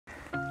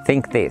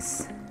Think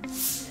this.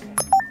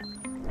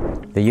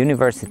 The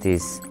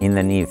universities in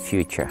the near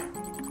future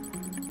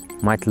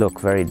might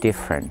look very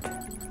different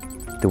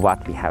to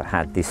what we have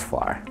had this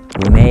far.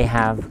 We may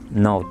have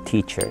no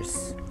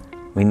teachers.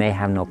 We may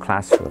have no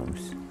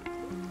classrooms.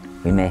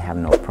 We may have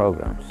no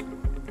programs.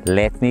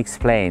 Let me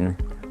explain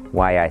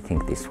why I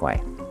think this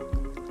way.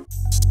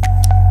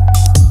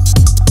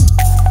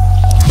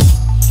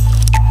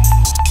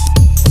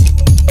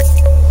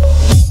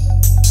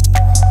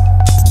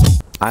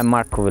 I'm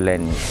Markku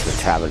Wilenius,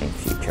 the traveling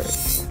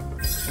futurist.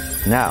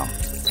 Now,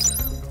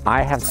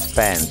 I have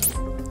spent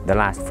the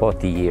last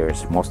 40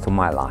 years, most of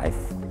my life,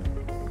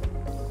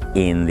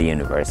 in the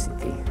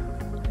university,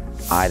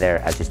 either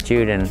as a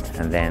student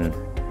and then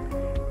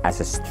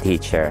as a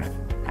teacher,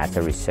 as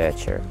a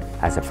researcher,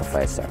 as a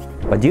professor.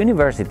 But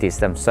universities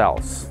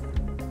themselves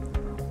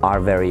are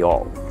very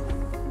old.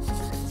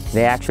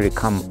 They actually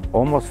come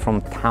almost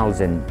from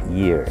 1,000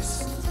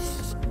 years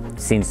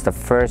since the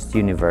first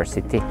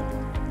university,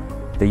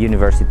 the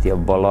University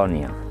of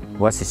Bologna,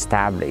 was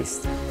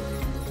established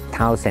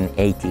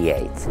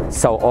 1088,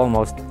 so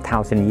almost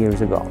 1,000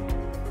 years ago.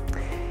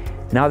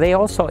 Now they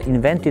also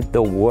invented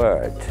the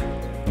word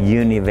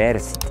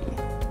university,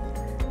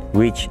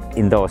 which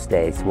in those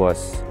days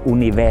was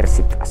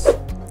universitas.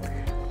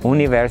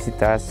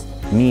 Universitas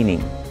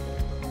meaning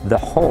the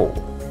whole.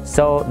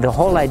 So the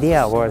whole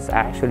idea was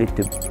actually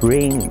to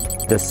bring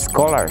the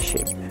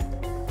scholarship,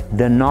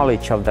 the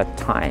knowledge of that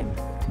time,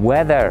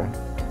 whether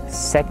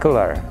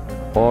secular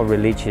or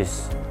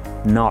religious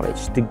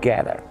knowledge,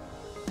 together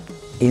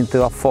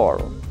into a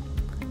forum,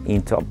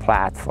 into a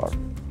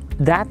platform.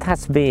 That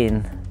has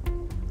been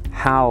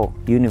how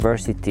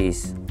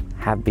universities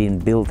have been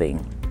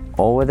building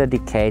over the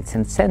decades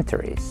and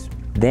centuries.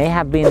 They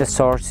have been the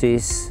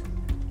sources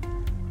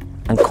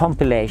and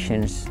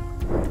compilations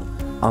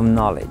of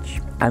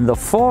knowledge. And the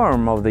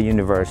form of the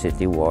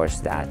university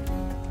was that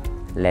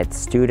let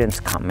students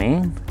come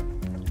in,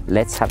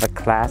 let's have a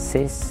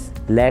classes,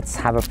 let's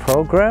have a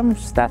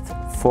programs that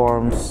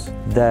forms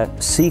the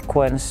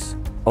sequence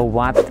of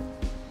what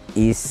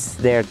is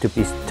there to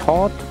be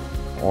taught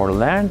or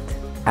learned,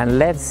 and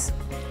let's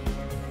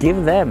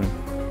give them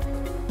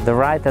the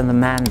right and the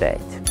mandate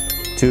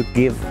to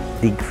give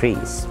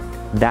degrees.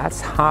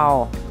 That's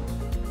how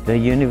the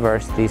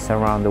universities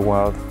around the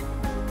world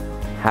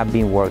have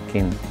been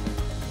working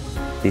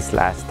these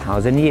last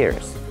 1,000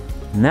 years.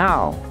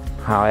 Now,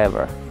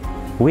 however,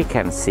 we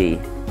can see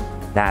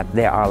that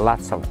there are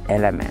lots of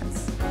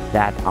elements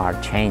that are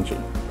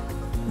changing.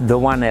 The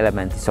one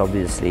element is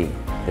obviously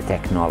the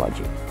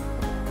technology.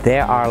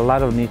 There are a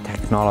lot of new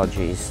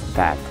technologies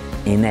that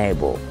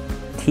enable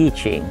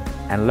teaching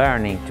and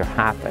learning to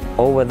happen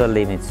over the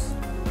limits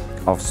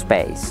of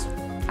space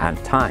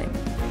and time.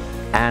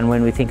 And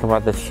when we think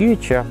about the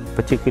future,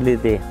 particularly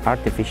the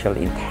artificial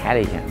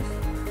intelligence,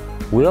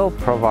 will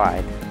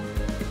provide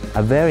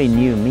a very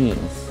new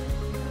means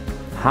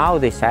how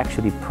this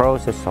actually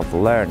process of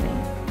learning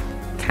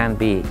can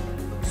be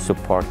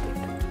supported.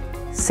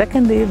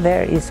 Secondly,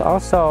 there is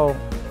also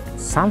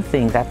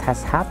something that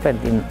has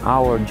happened in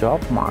our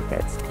job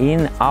markets,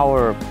 in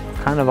our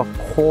kind of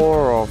a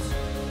core of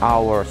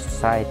our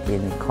society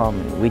and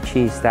economy, which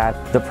is that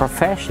the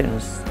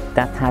professions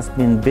that has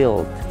been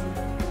built,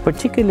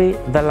 particularly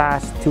the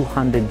last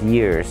 200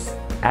 years,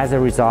 as a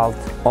result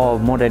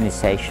of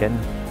modernization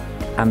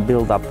and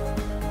build-up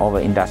of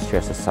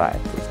industrial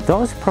societies.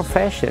 Those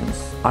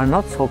professions are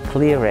not so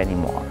clear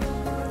anymore,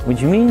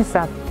 which means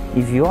that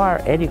if you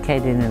are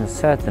educated in a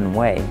certain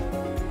way,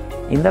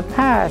 in the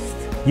past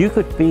you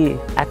could be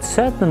at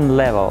certain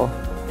level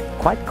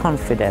quite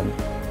confident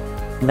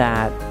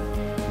that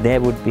there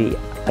would be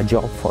a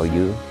job for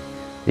you.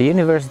 The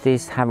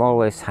universities have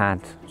always had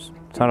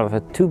sort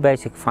of two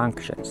basic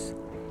functions.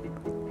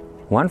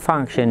 One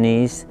function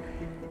is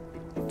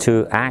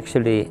to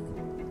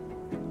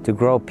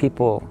grow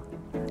people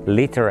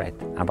literate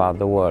about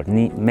the world,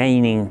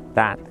 meaning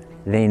that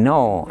they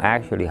know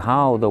actually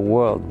how the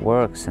world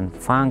works and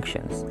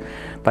functions,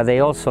 but they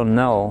also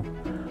know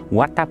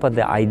what type of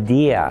the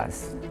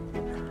ideas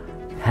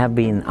have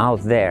been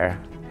out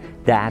there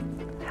that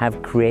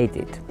have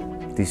created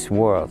this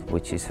world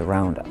which is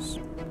around us.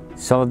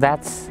 So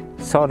that's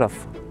sort of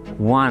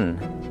one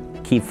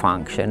key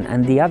function,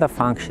 and the other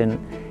function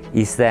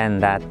is then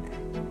that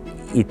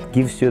it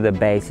gives you the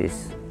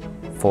basis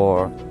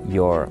for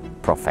your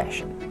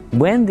profession.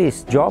 When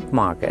these job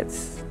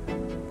markets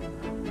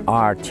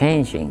are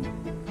changing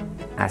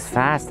as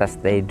fast as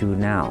they do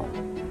now,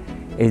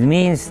 it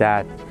means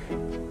that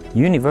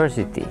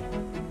university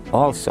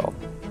also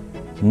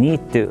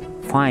need to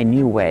find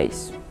new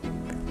ways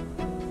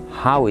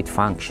how it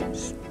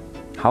functions,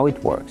 how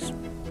it works.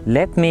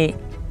 Let me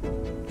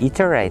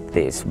iterate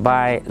this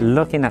by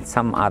looking at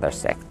some other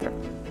sector.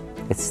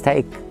 Let's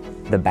take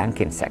the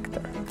banking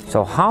sector.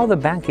 So how the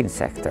banking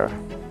sector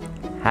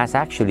has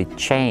actually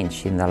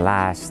changed in the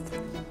last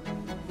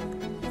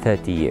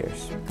 30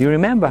 years. You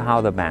remember how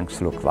the banks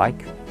looked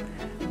like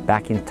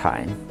back in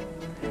time?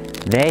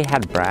 They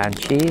had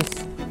branches,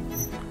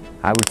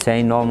 I would say,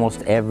 in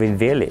almost every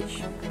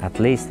village at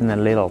least in the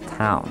little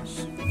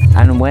towns.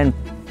 And when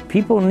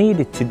people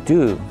needed to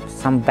do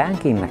some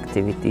banking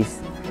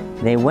activities,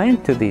 they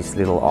went to these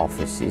little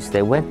offices,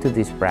 they went to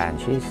these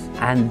branches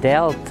and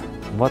dealt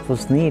what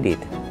was needed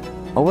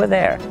over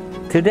there.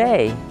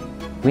 Today,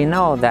 we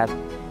know that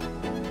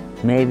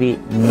maybe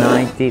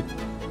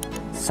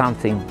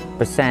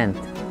 90-something%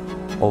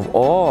 of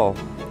all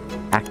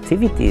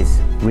activities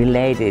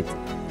related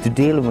to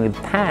dealing with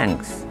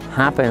banks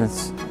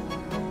happens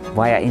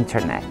via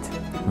internet,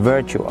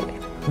 virtually.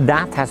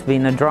 That has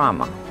been a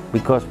drama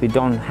because we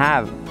don't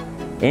have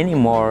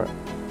anymore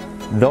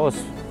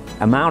those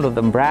amount of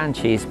the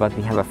branches, but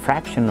we have a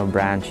fraction of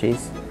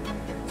branches.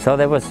 So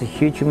there was a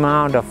huge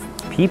amount of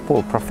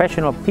people,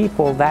 professional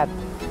people, that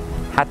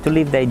had to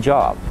leave their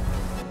job.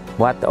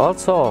 What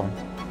also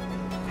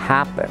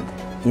happened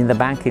in the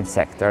banking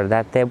sector,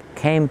 that there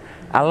came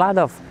a lot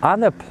of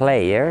other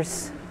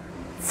players,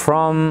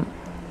 from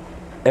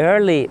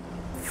early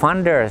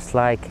funders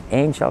like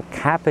angel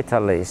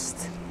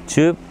capitalists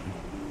to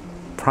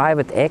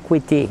private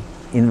equity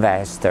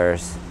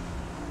investors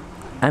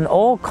and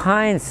all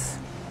kinds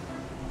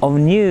of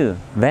new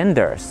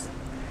vendors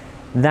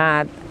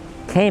that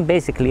came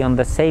basically on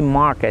the same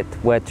market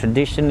where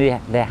traditionally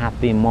there have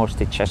been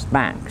mostly just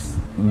banks.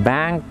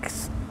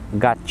 Banks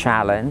got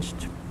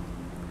challenged,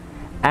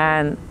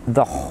 and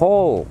the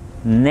whole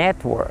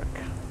network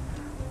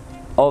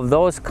of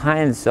those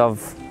kinds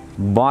of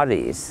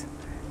bodies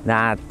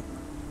that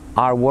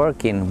are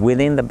working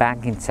within the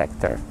banking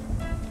sector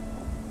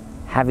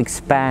have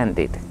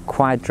expanded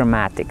quite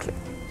dramatically.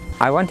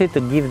 I wanted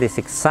to give this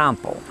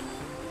example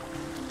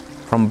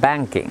from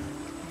banking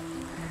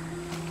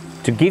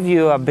to give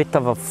you a bit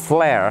of a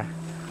flair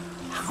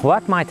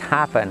what might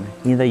happen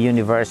in the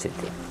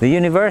university. The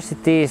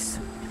universities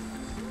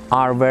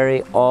are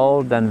very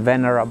old and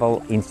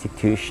venerable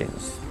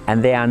institutions,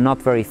 and they are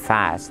not very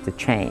fast to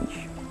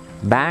change.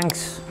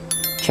 Banks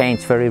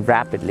changed very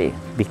rapidly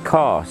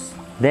because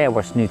there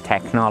was new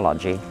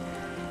technology.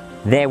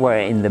 They were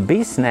in the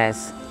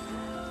business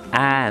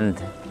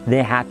and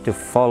they had to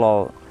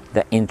follow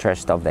the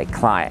interest of their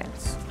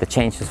clients. The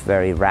change was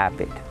very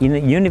rapid. In the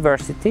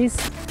universities,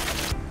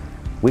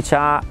 which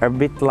are a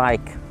bit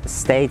like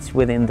states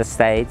within the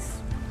states,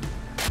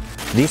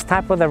 this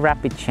type of the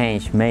rapid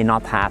change may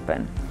not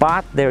happen,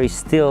 but there is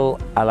still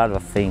a lot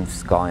of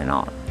things going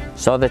on.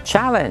 So the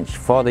challenge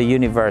for the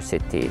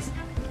universities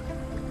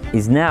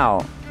is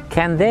now,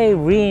 can they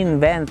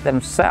reinvent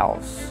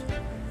themselves,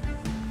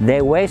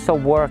 their ways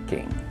of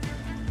working,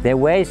 their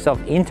ways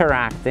of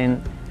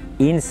interacting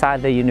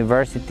inside the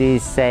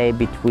universities, say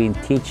between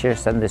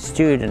teachers and the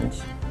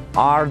students?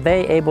 Are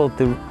they able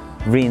to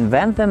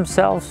reinvent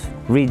themselves,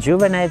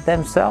 rejuvenate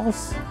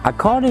themselves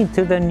according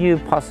to the new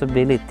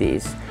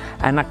possibilities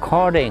and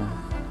according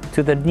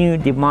to the new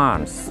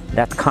demands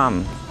that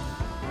come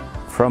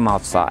from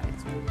outside?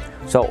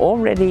 So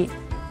already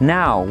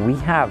now we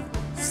have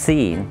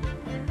seen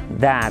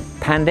that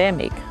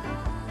pandemic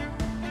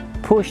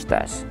pushed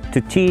us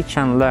to teach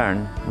and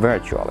learn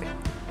virtually.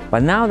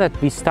 But now that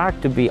we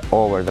start to be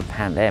over the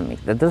pandemic,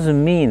 that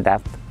doesn't mean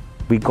that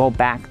we go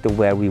back to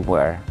where we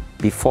were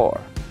before.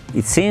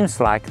 It seems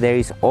like there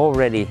is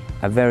already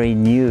a very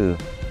new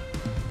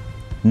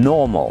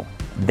normal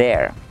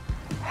there,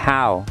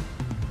 how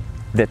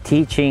the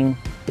teaching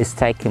is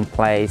taking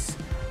place,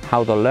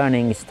 how the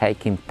learning is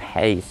taking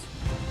place.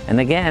 And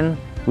again,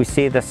 we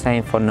see the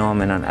same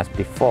phenomenon as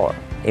before.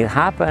 It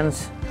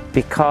happens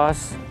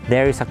because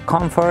there is a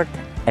comfort,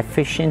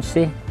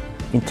 efficiency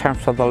in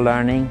terms of the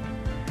learning,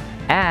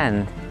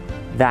 and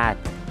that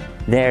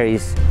there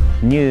is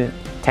new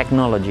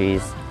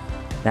technologies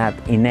that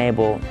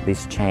enable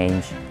this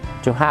change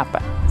to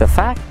happen. The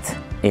fact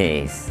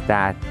is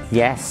that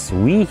yes,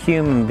 we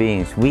human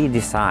beings, we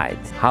decide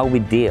how we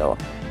deal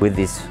with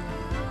these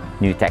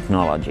new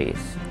technologies.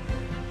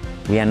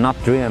 We are not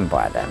driven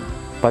by them,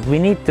 but we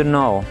need to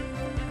know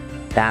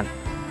that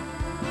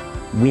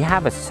we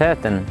have a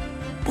certain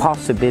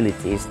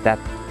possibilities that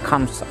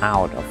comes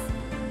out of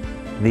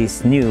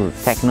these new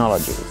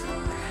technologies.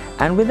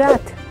 And with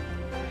that,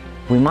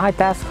 we might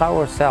ask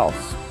ourselves,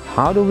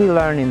 how do we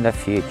learn in the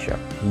future?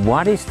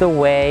 What is the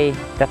way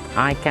that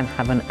I can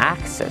have an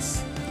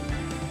access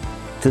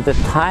to the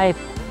type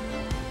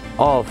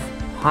of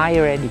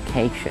higher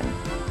education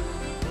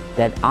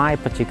that I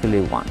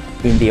particularly want?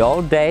 In the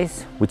old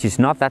days, which is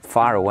not that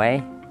far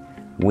away,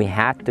 we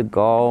had to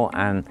go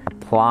and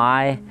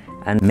apply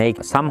and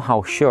make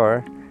somehow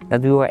sure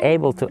that we were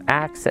able to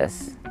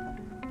access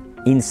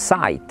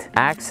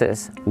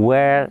access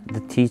where the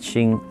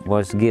teaching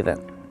was given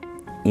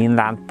in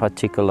that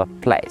particular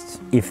place.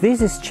 If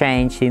this is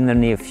changed in the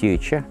near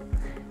future,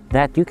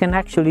 that you can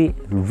actually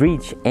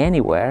reach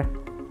anywhere,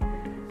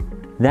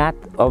 that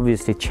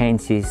obviously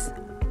changes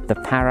the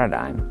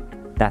paradigm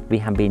that we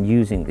have been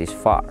using this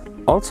far.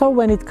 Also,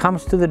 when it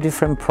comes to the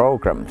different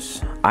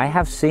programs, I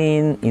have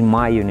seen in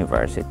my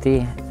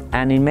university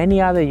and in many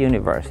other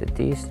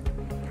universities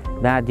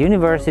that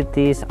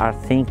universities are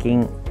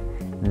thinking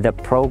the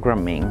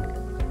programming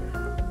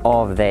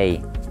of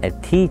the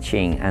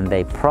teaching and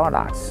their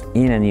products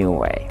in a new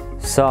way.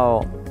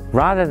 So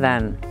rather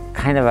than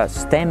kind of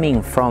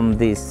stemming from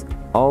this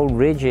old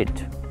rigid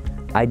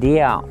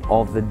idea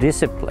of the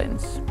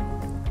disciplines,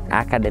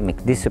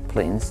 academic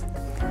disciplines,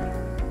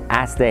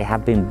 as they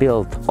have been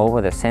built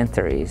over the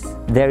centuries,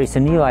 there is a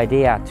new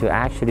idea to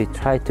actually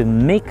try to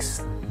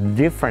mix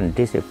different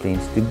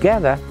disciplines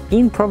together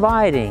in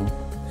providing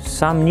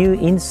some new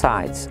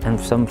insights and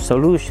some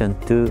solution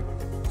to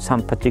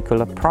some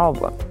particular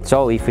problem.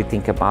 So if we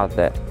think about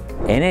the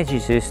energy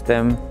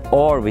system,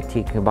 or we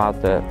think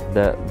about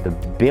the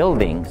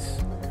buildings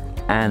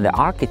and the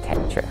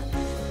architecture,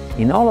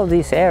 in all of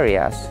these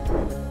areas,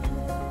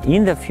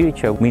 in the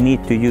future, we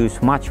need to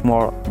use much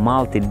more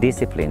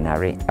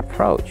multidisciplinary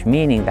approach,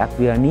 meaning that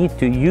we need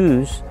to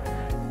use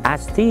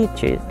as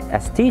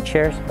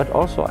teachers, but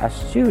also as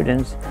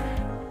students,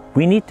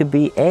 we need to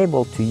be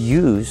able to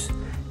use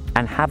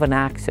and have an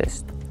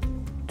access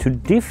to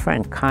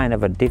different kind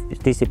of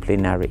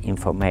disciplinary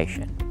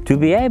information. To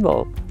be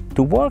able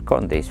to work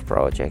on this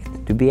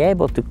project, to be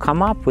able to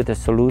come up with the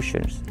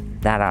solutions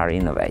that are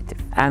innovative.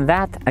 And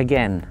that,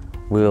 again,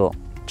 will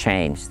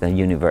change the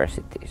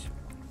universities.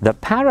 The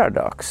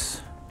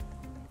paradox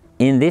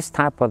in this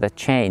type of the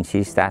change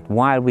is that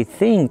while we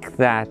think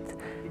that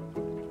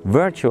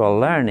virtual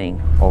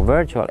learning or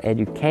virtual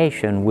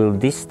education will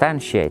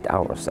distantiate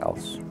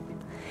ourselves,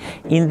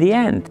 in the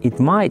end it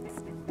might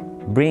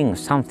bring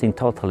something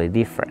totally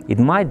different. It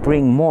might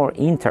bring more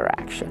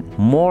interaction,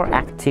 more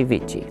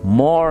activity,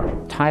 more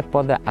type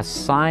of the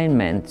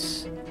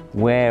assignments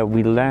where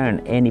we learn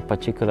any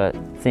particular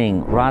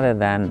thing rather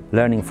than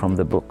learning from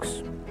the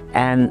books.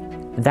 And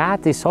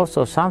that is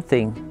also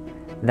something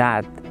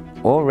that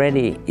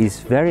already is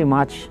very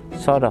much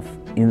sort of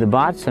in the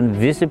buds and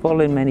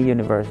visible in many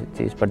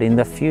universities, but in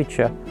the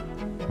future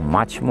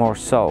much more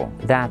so,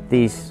 that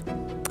these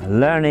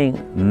learning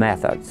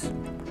methods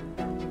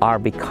are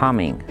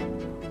becoming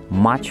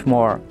much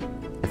more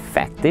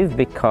effective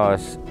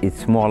because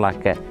it's more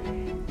like a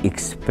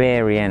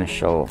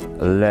experiential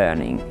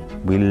learning.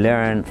 We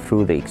learn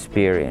through the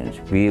experience.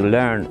 We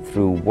learn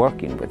through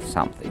working with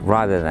something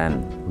rather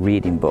than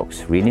reading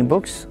books. Reading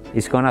books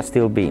is gonna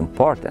still be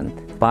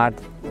important, but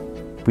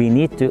we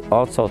need to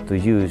also to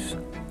use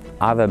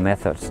other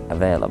methods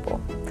available.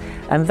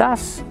 And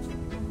thus,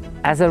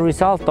 as a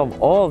result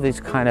of all these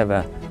kind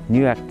of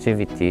new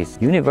activities,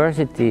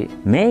 university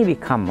may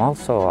become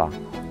also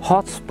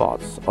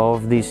hotspots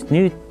of this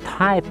new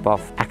type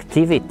of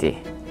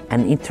activity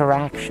and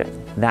interaction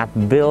that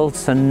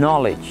builds a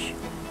knowledge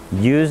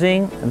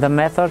using the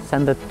methods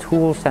and the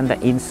tools and the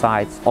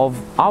insights of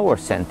our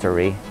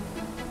century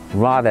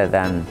rather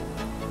than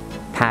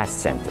past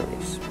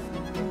centuries.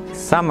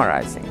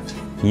 Summarizing,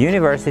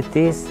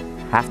 universities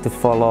have to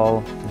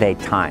follow their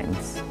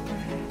times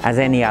as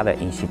any other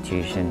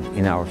institution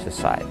in our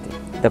society.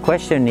 The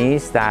question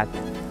is that,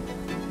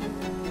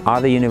 are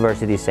the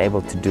universities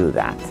able to do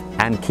that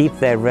and keep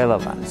their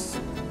relevance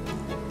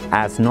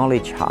as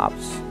knowledge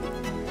hubs,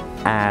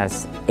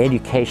 as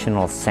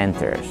educational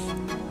centers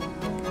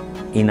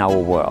in our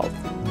world?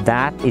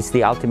 That is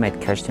the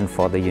ultimate question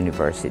for the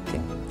university.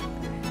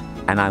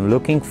 And I'm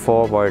looking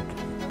forward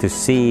to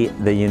see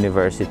the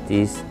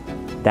universities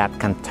that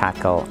can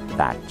tackle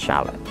that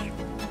challenge.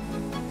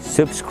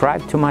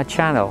 Subscribe to my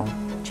channel,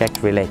 check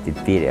related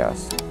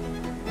videos,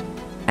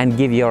 and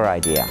give your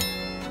idea.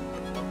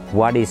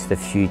 What is the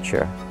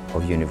future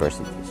of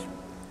universities?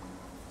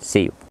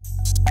 See you.